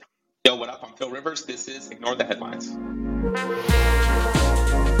Yo, what up? I'm Phil Rivers. This is Ignore the Headlines.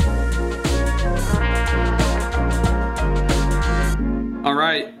 All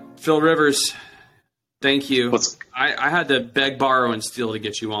right, Phil Rivers, thank you. What's I had to beg, borrow, and steal to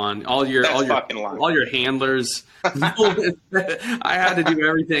get you on. All your handlers. I had to do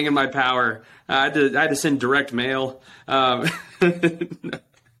everything in my power. I had to send direct mail. The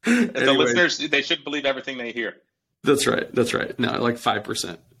listeners, they should believe everything they hear. That's right. No, like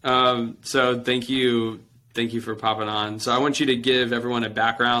 5%. So thank you for popping on. So I want you to give everyone a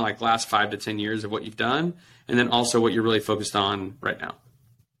background, like last 5 to 10 years of what you've done, and then also what you're really focused on right now.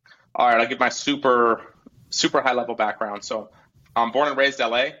 All right, I'll give my super high level background. So I'm born and raised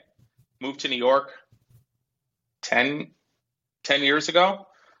LA, moved to New York 10 years ago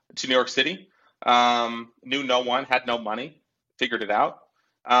to New York City. Knew no one, had no money, figured it out.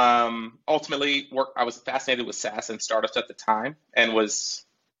 Ultimately, I was fascinated with SaaS and startups at the time, and was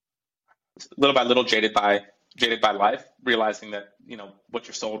little by little jaded by life, realizing that what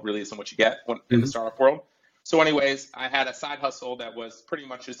you're sold really isn't what you get in the startup world. So anyways, I had a side hustle that was pretty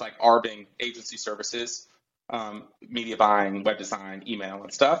much just like arbing agency services, media buying, web design, email,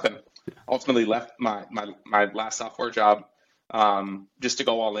 and stuff, and ultimately left my last software job just to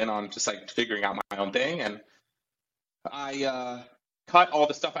go all in on just like figuring out my own thing. And I cut all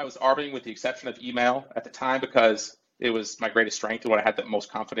the stuff I was arbing with the exception of email at the time, because it was my greatest strength and what I had the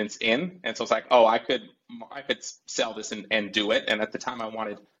most confidence in. And so it's like, oh, I could sell this and do it. And at the time I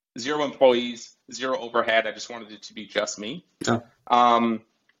wanted 0 employees, 0 overhead. I just wanted it to be just me. Yeah.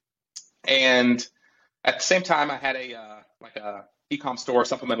 And at the same time I had a e-com store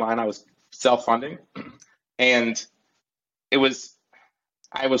supplement line I was self-funding. And I was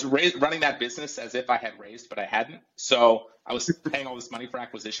running that business as if I had raised, but I hadn't. So I was paying all this money for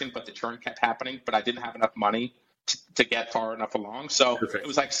acquisition, but the churn kept happening, but I didn't have enough money to get far enough along. So Perfect. It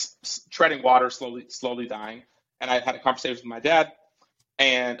was like treading water, slowly dying. And I had a conversation with my dad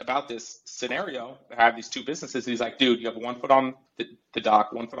and about this scenario. I have these 2 businesses. He's like, dude, you have 1 foot on the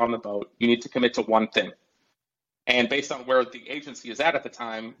dock, 1 foot on the boat. You need to commit to one thing. And based on where the agency is at the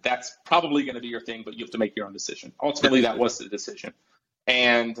time, that's probably going to be your thing, but you have to make your own decision. Ultimately, that was the decision.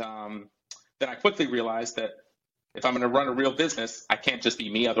 And then I quickly realized that if I'm going to run a real business, I can't just be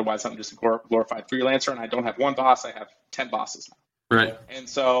me. Otherwise, I'm just a glorified freelancer, and I don't have 1 boss. I have 10 bosses now. Right. And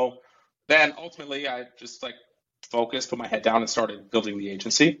so then ultimately, I just focused, put my head down, and started building the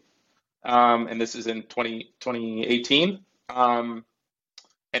agency. And this is in 2018. And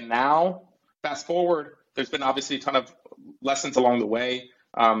now, fast forward, there's been obviously a ton of lessons along the way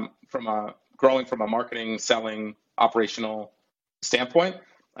from growing from a marketing, selling, operational standpoint.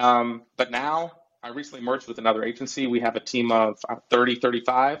 But now I recently merged with another agency. We have a team of 30,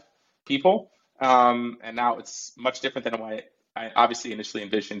 35 people. And now it's much different than what I obviously initially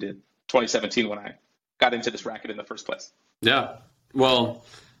envisioned in 2017 when I got into this racket in the first place. Yeah. Well,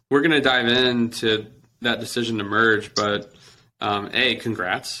 we're going to dive into that decision to merge, but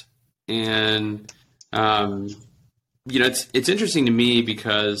congrats. And, it's interesting to me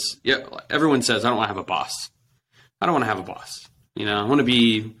because everyone says, I don't want to have a boss. I want to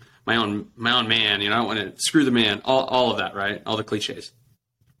be my own man. I don't want to screw the man, all of that, right? All the cliches.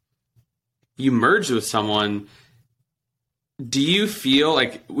 You merge with someone. Do you feel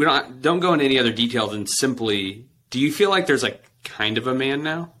like don't go into any other details and simply, do you feel like there's kind of a man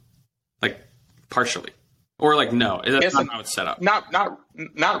now? Partially. Or no, that's not how it's set up.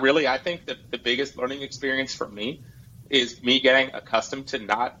 Not really. I think that the biggest learning experience for me is me getting accustomed to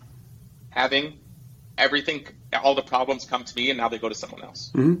not having everything, all the problems come to me and now they go to someone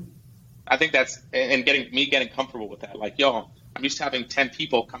else. Mm-hmm. I think that's, and getting comfortable with that. I'm used to having 10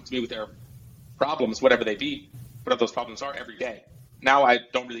 people come to me with their problems, whatever they be, whatever those problems are, every day. Now I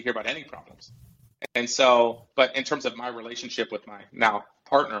don't really hear about any problems. And so, but in terms of my relationship with my now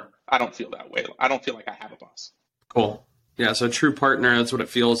partner, I don't feel that way. I don't feel like I have a boss. Cool. Yeah. So true partner, that's what it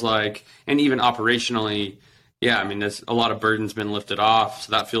feels like. And even operationally, there's a lot of burden's been lifted off.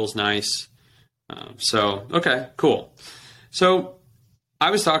 So that feels nice. Okay, cool. So I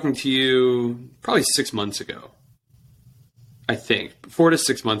was talking to you probably 6 months ago, I think 4 to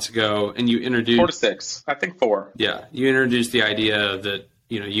 6 months ago, and you introduced 4 to 6, I think 4. Yeah. You introduced the idea that,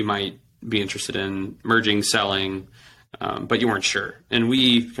 you might be interested in merging, selling, but you weren't sure. And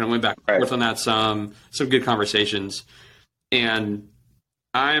we kind of went back and forth on that, some good conversations. And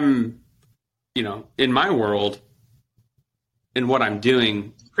I'm, in my world, in what I'm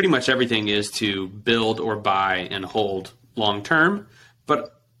doing, pretty much everything is to build or buy and hold long term,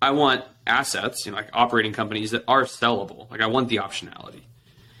 but I want assets, operating companies that are sellable. I want the optionality,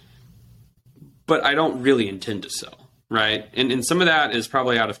 but I don't really intend to sell. right? And some of that is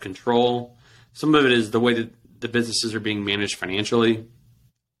probably out of control. Some of it is the way that the businesses are being managed financially.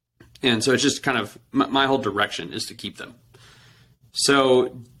 And so it's just kind of my whole direction is to keep them.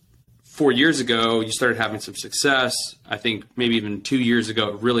 So 4 years ago, you started having some success. I think maybe even 2 years ago,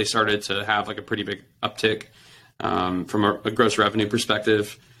 it really started to have like a pretty big uptick from a gross revenue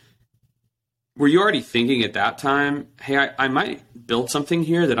perspective. Were you already thinking at that time, hey, I might build something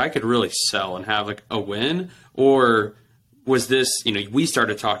here that I could really sell and have like a win? Or was this, we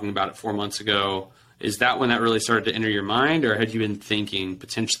started talking about it 4 months ago. Is that when that really started to enter your mind, or had you been thinking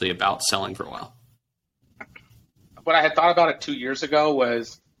potentially about selling for a while? What I had thought about it 2 years ago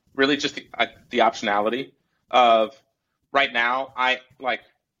was really just the optionality of right now. I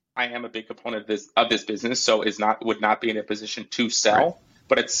am a big component of this business, so would not be in a position to sell. Right.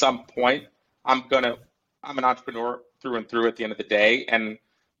 But at some point, I'm an entrepreneur through and through at the end of the day. And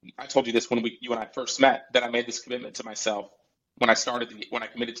I told you this when you and I first met, that I made this commitment to myself when I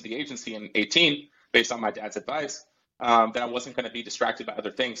committed to the agency in 2018, based on my dad's advice, that I wasn't going to be distracted by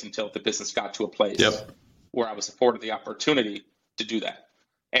other things until the business got to a place where I was afforded the opportunity to do that.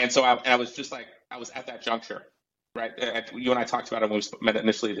 And so I was just like, I was at that juncture, right? You and I talked about it when we met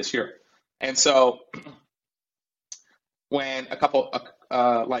initially this year. And so when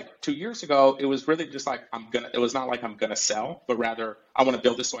like 2 years ago, it was really just like, it was not like I'm going to sell, but rather I want to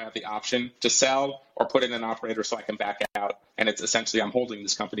build this so I have the option to sell or put in an operator so I can back out. And it's essentially, I'm holding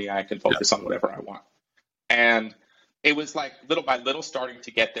this company. I can focus on whatever I want. And it was like little by little starting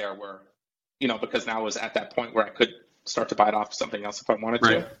to get there where, because now I was at that point where I could start to bite off something else if I wanted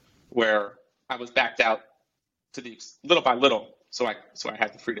to, where I was backed out to the little by little. So I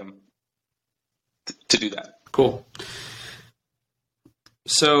had the freedom to do that. Cool.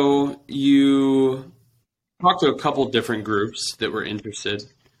 So you talked to a couple different groups that were interested,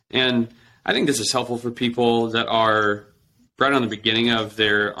 and I think this is helpful for people that are right on the beginning of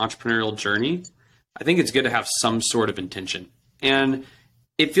their entrepreneurial journey. I think it's good to have some sort of intention, and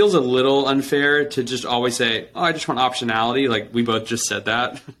it feels a little unfair to just always say, "Oh, I just want optionality." Like we both just said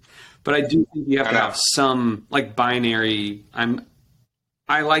that, but I do think you have to have some like binary.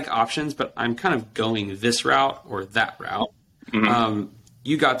 I like options, but I'm kind of going this route or that route. Mm-hmm.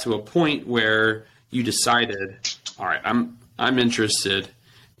 You got to a point where you decided, all right, I'm interested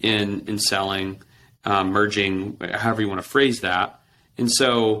in selling, merging, however you want to phrase that. And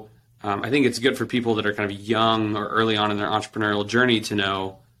so I think it's good for people that are kind of young or early on in their entrepreneurial journey to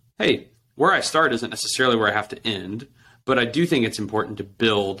know, hey, where I start isn't necessarily where I have to end, but I do think it's important to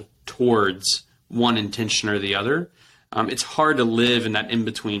build towards one intention or the other. It's hard to live in that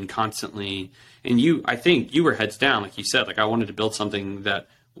in-between constantly. And I think you were heads down, like you said, like I wanted to build something that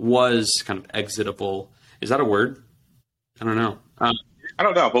was kind of exitable. Is that a word? I don't know. I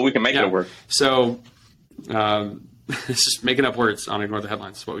don't know, but we can make it a word. So it's just making up words on Ignore the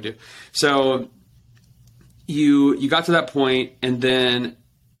Headlines is what we do. So you got to that point, and then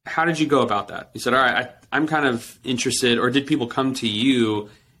how did you go about that? You said, all right, I'm kind of interested, or did people come to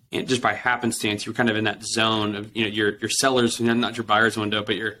you and just by happenstance, you were kind of in that zone of, your seller's, not your buyer's window,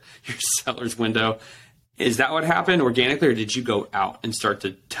 but your seller's window. Is that what happened organically, or did you go out and start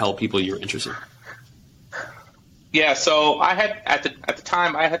to tell people you were interested? Yeah. So I had, at the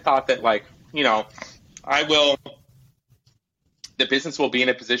time I had thought that the business will be in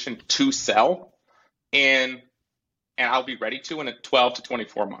a position to sell and I'll be ready to in 12 to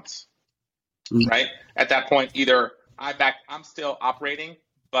 24 months. Mm-hmm. Right. At that point, either I'm still operating,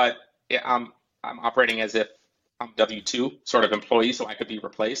 but I'm operating as if I'm W-2 sort of employee, so I could be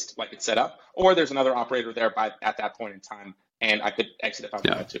replaced like it's set up, or there's another operator there at that point in time, and I could exit if I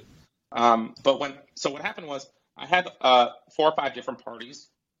wanted to. But what happened was I had 4 or 5 different parties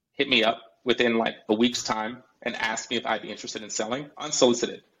hit me up within like a week's time and asked me if I'd be interested in selling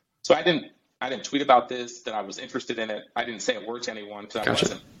unsolicited. So I didn't tweet about this, that I was interested in it. I didn't say a word to anyone because I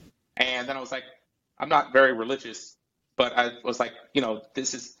wasn't. And then I was like, I'm not very religious, but I was like,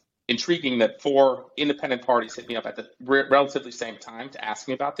 this is intriguing that 4 independent parties hit me up at the relatively same time to ask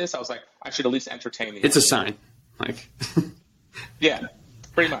me about this. I was like, I should at least entertain the It's a sign. Yeah,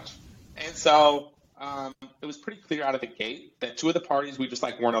 pretty much. And so it was pretty clear out of the gate that 2 of the parties we just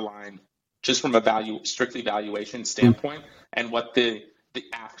weren't aligned just from a strictly valuation standpoint and what the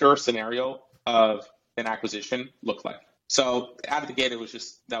after scenario of an acquisition looked like. So out of the gate,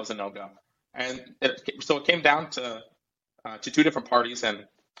 that was a no-go. And so it came down to 2 different parties, and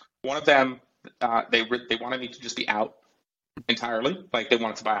one of them, they wanted me to just be out entirely. Like they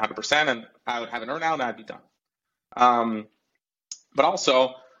wanted to buy 100%, and I would have an earn out, and I'd be done. But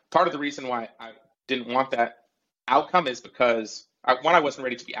also, part of the reason why I didn't want that outcome is because, one, I wasn't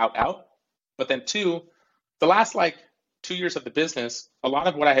ready to be out. But then 2, the last 2 years of the business, a lot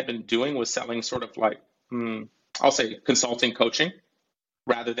of what I had been doing was selling sort of like, I'll say consulting coaching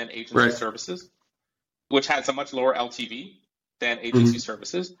rather than agency Right. services, which has a much lower LTV than Mm-hmm. agency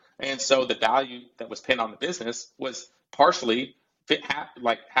services. And so the value that was pinned on the business was partially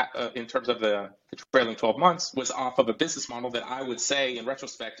in terms of the trailing 12 months was off of a business model that I would say in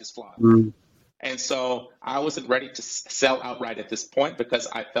retrospect is flawed. Mm. And so I wasn't ready to sell outright at this point because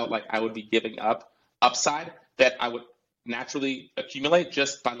I felt like I would be giving up upside that I would naturally accumulate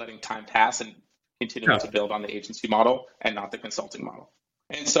just by letting time pass and continuing Yeah. to build on the agency model and not the consulting model.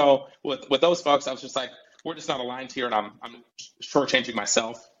 And so with those folks, I was just like, we're just not aligned here, and I'm shortchanging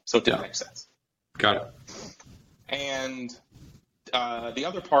myself, so it didn't Yeah. make sense. Got it. And the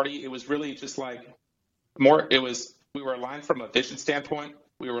other party, it was really just like more. It was we were aligned from a vision standpoint.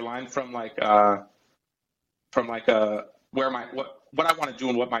 We were aligned from where what I want to do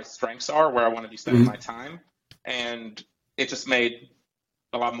and what my strengths are, where I want to be spending my time, and it just made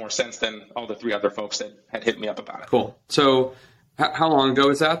a lot more sense than all the three other folks that had hit me up about it. Cool. So how long ago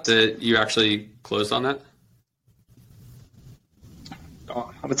was that you actually closed on that?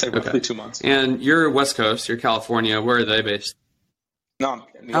 I would say roughly 2 months. And you're West Coast, you're California. Where are they based? No,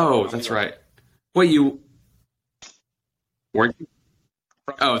 That's right. Wait, you weren't you?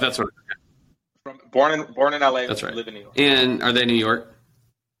 Oh, that's right. Born in LA. That's right. Live in New York. And are they New York?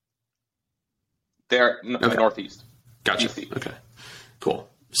 They're Okay. Northeast. Gotcha. DC. Okay. Cool.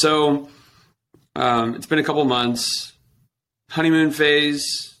 So it's been a couple months. Honeymoon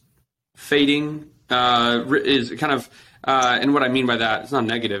phase fading is kind of, and what I mean by that, it's not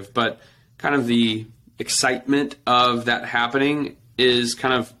negative, but kind of the excitement of that happening is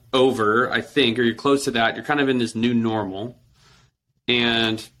kind of over, I think, or you're close to that. You're kind of in this new normal.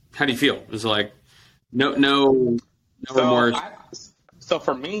 And how do you feel? It's like no remorse. So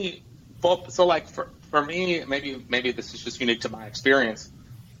for me, for me, maybe this is just unique to my experience.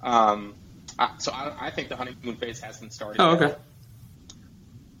 I think the honeymoon phase hasn't started. Oh, yet. okay.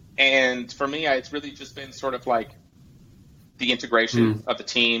 And for me, it's really just been sort of like the integration of the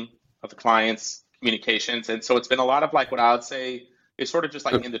team, of the clients, communications. And so it's been a lot of like what I would say is sort of just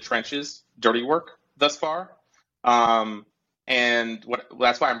like in the trenches, dirty work thus far. And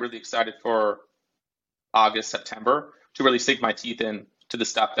that's why I'm really excited for August, September to really sink my teeth in to the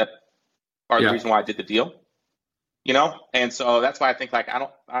stuff that are the reason why I did the deal. You know, and so that's why I think like I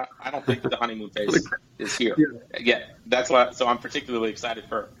don't think the honeymoon phase is here yet. That's why. So I'm particularly excited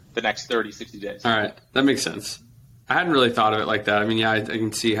for the next 30, 60 days. All right, that makes sense. I hadn't really thought of it like that. I mean, yeah, I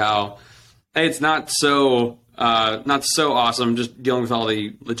can see how it's not so awesome just dealing with all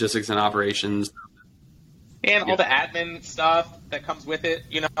the logistics and operations and all the admin stuff that comes with it.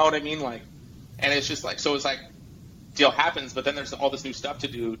 You know what I mean? Like, and it's just like so. It's like deal happens, but then there's all this new stuff to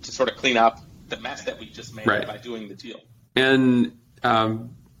do to sort of clean up the mess that we just made by doing the deal. And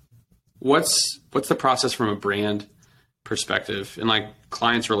what's the process from a brand perspective and like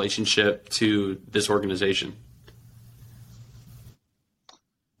client's relationship to this organization?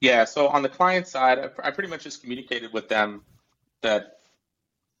 Yeah, so on the client side, I pretty much just communicated with them that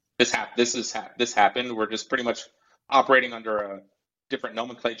this happened. We're just pretty much operating under a different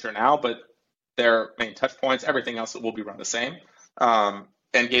nomenclature now, but their main touch points, everything else will be run the same.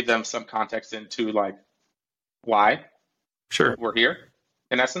 And gave them some context into like why we're here,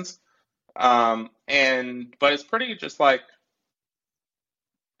 in essence. But it's pretty just like,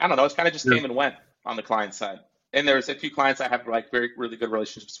 I don't know, it's kind of just came and went on the client side. And there's a few clients I have like really good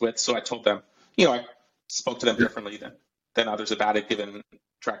relationships with. So I told them, you know, I spoke to them differently than others about it, given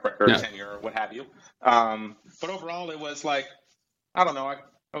track record, tenure, or what have you. But overall, it was like, I don't know, I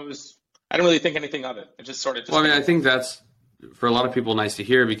didn't really think anything of it. It just sort of. Well, I mean, I think that's for a lot of people nice to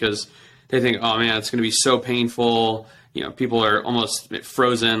hear because they think, oh man, it's going to be so painful. You know, people are almost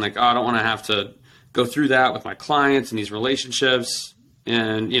frozen. Like, oh, I don't want to have to go through that with my clients and these relationships.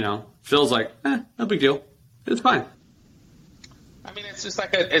 And, you know, Phil's like, no big deal. It's fine. I mean, it's just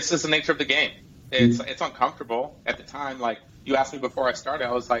like it's just the nature of the game. It's uncomfortable at the time. Like you asked me before I started,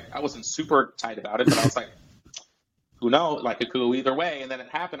 I was like, I wasn't super tight about it, but I was like, who knows? Like it could go either way. And then it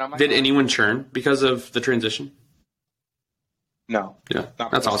happened. I'm like, did anyone churn because of the transition? No. Yeah,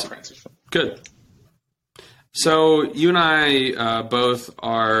 not that's awesome. Transition. Good. So you and I both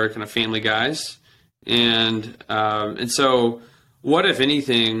are kind of family guys, and so what, if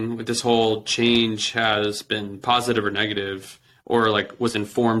anything, with this whole change has been positive or negative, or like was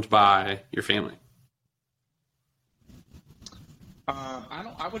informed by your family?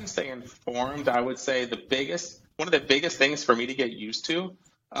 I wouldn't say informed. I would say one of the biggest things for me to get used to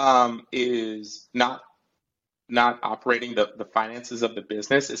is not operating the finances of the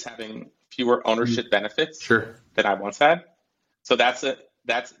business, is having fewer ownership benefits Sure. than I once had. So that's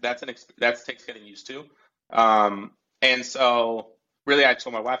takes getting used to. And so really, I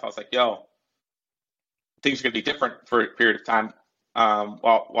told my wife, I was like, "Yo, things are going to be different for a period of time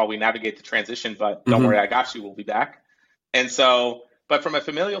while we navigate the transition. But don't worry, I got you. We'll be back." And so, but from a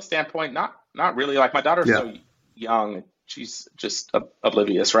familial standpoint, not really. Like my daughter's so young, she's just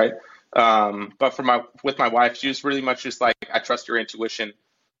oblivious, right? But with my wife, she was really much just like, I trust your intuition.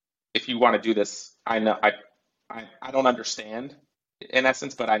 If you want to do this, I know I don't understand in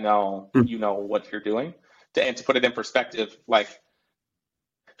essence, but I know you know what you're doing. And to put it in perspective, like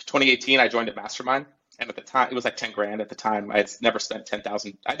 2018, I joined a mastermind, and at the time it was like 10 grand. At the time, I had never spent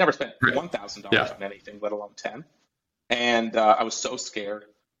 $10,000. I'd never spent $1,000 on anything, let alone 10. And I was so scared,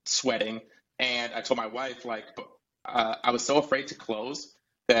 sweating, and I told my wife, like, I was so afraid to close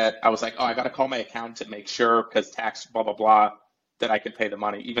that I was like, oh, I got to call my accountant to make sure, because tax, blah blah blah, that I could pay the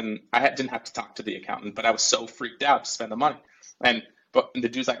money. Even didn't have to talk to the accountant, but I was so freaked out to spend the money. But the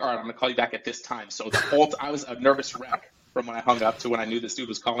dude's like, all right, I'm gonna call you back at this time. So I was a nervous wreck from when I hung up to when I knew this dude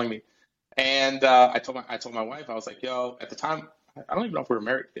was calling me. And I told my wife, I was like, yo, at the time, I don't even know if we were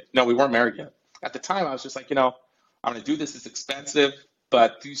married yet. No, we weren't married yet. At the time, I was just like, I'm gonna do this. It's expensive,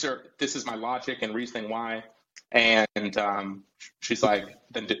 but this is my logic and reasoning why. And she's like,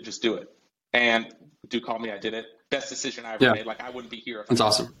 then just do it. And the dude called me. I did it. Best decision I ever made. Like, I wouldn't be here if That's I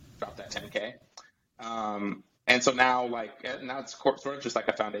awesome. dropped that 10K. And so now it's sort of just like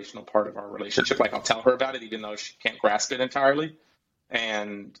a foundational part of our relationship. Like, I'll tell her about it, even though she can't grasp it entirely.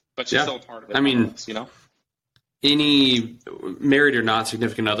 But she's still a part of it. I mean, any married or not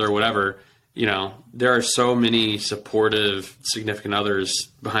significant other or whatever, there are so many supportive significant others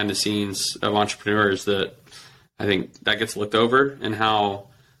behind the scenes of entrepreneurs that I think that gets looked over, and how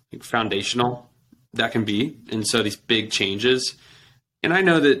foundational that can be. And so these big changes, and I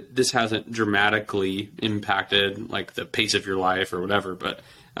know that this hasn't dramatically impacted like the pace of your life or whatever, but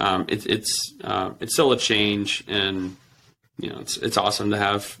it's still a change, and it's awesome to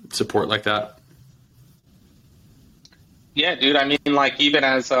have support like that. Yeah, dude. I mean, like, even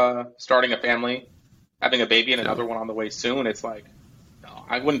as starting a family, having a baby and another one on the way soon, it's like,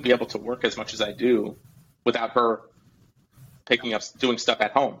 I wouldn't be able to work as much as I do without her picking up, doing stuff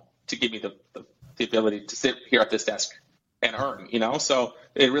at home to give me the ability to sit here at this desk and earn, So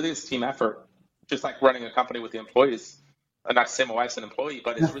it really is a team effort, just like running a company with the employees. Not to say my wife's an employee,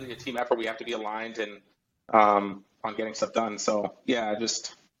 but it's really a team effort. We have to be aligned and on getting stuff done. So yeah, I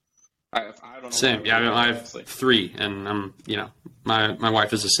don't know. Same. Yeah, I have 3, and I'm, my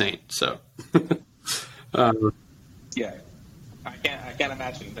wife is a saint. So yeah, I can't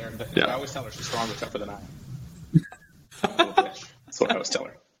imagine. I always tell her she's stronger, tougher than I am. I'm a little bitch. That's what I always tell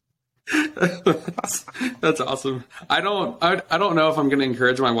her. That's awesome. I don't know if I'm going to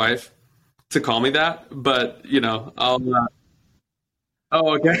encourage my wife to call me that, but I'll.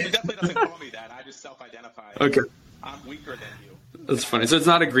 Oh, okay. She definitely doesn't call me that. I just self-identify. Okay. I'm weaker than you. That's funny. So it's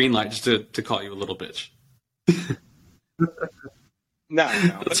not a green light just to call you a little bitch. No.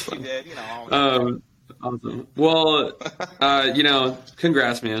 That's funny. She did, Awesome. Well,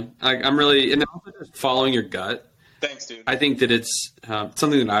 congrats, man. I'm really, and also just following your gut. Thanks, dude. I think that it's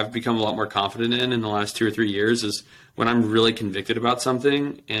something that I've become a lot more confident in the last 2 or 3 years, is when I'm really convicted about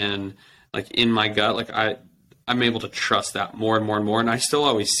something, and like in my gut, like I'm able to trust that more and more and more. And I still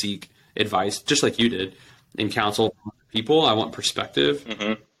always seek advice, just like you did, in counsel from people. I want perspective,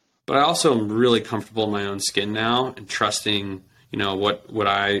 but I also am really comfortable in my own skin now, and trusting, what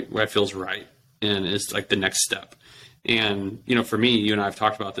I feel is right and is like the next step. And, for me, you and I have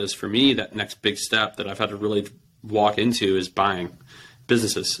talked about this. For me, that next big step that I've had to really walk into is buying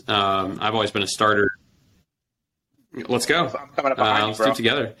businesses. I've always been a starter. Let's go. I'm coming up behind you, let's bro. do it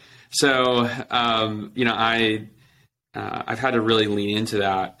together. So, I've had to really lean into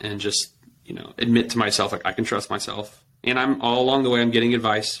that and just, admit to myself, like, I can trust myself. And all along the way, I'm getting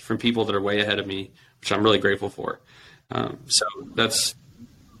advice from people that are way ahead of me, which I'm really grateful for. So that's.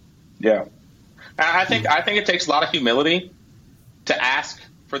 Yeah. I think it takes a lot of humility to ask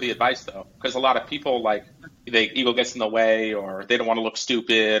for the advice, though, because a lot of people, like, ego gets in the way, or they don't want to look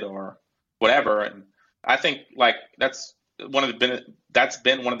stupid or whatever. And I think, like, that's been one of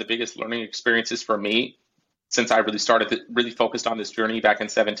the biggest learning experiences for me since I really focused on this journey back in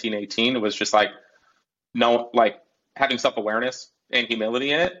 17, 18. It was just like, having self-awareness and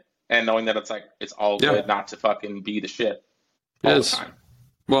humility in it, and knowing that it's all good not to fucking be the shit all the time.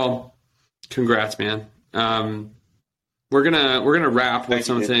 Well, congrats, man. We're gonna wrap with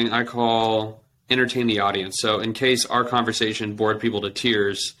something I call entertain the audience. So in case our conversation bored people to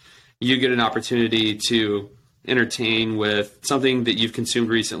tears, you get an opportunity to entertain with something that you've consumed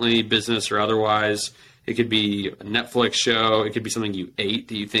recently, business or otherwise. It could be a Netflix show. It could be something you ate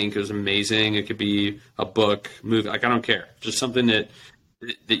that you think was amazing. It could be a book, movie. Like, I don't care. Just something that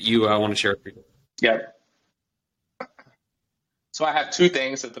you want to share with people. Yeah. So I have two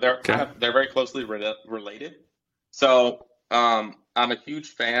things that they're very closely related. So I'm a huge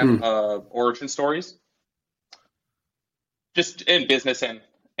fan of origin stories, just in business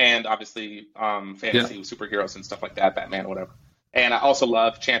and obviously fantasy with superheroes and stuff like that, Batman, whatever. And I also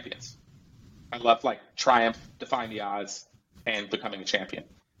love champions. I love like triumph, defying the odds, and becoming a champion.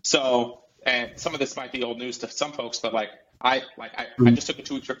 So, and some of this might be old news to some folks, but like I just took a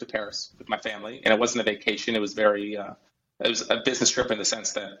 2-week trip to Paris with my family, and it wasn't a vacation. It was it was a business trip in the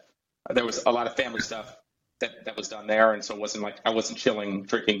sense that there was a lot of family stuff that was done there, and so it wasn't like I wasn't chilling,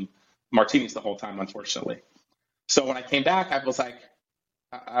 drinking martinis the whole time, unfortunately. So when I came back, I was like,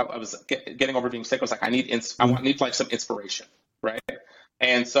 I was getting over being sick. I was like, I need like some inspiration, right?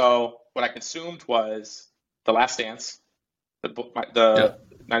 And so what I consumed was The Last Dance, the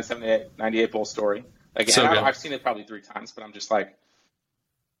 97-98 Bulls story. Again, so I've seen it probably 3 times, but I'm just like,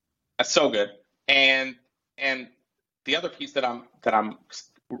 that's so good. And the other piece that I'm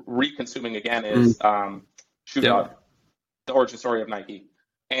re-consuming again is Shoe Dog, the origin story of Nike.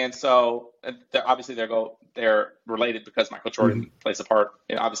 And so obviously they're related because Michael Jordan plays a part,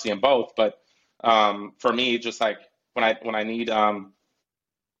 obviously, in both. But for me, just like when I need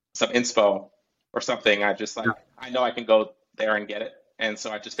some inspo or something, I just like I know I can go there and get it. And so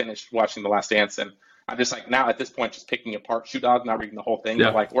I just finished watching The Last Dance, and I'm just like now at this point just picking apart Shoe Dog, not reading the whole thing,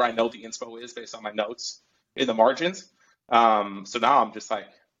 but like where I know the inspo is based on my notes in the margins. So now I'm just like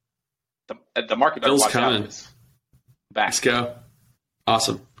the market better watch out is back. Let's go.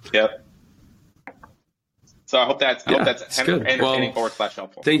 Awesome. Yep. So I hope that's entertaining /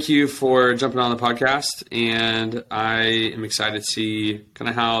 helpful. Thank you for jumping on the podcast, and I am excited to see kind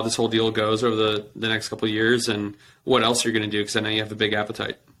of how this whole deal goes over the next couple of years and what else you're going to do, because I know you have a big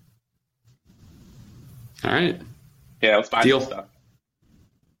appetite. All right. Yeah, let's buy some stuff.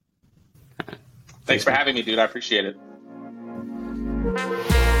 Right. Thanks for having me, dude. I appreciate it.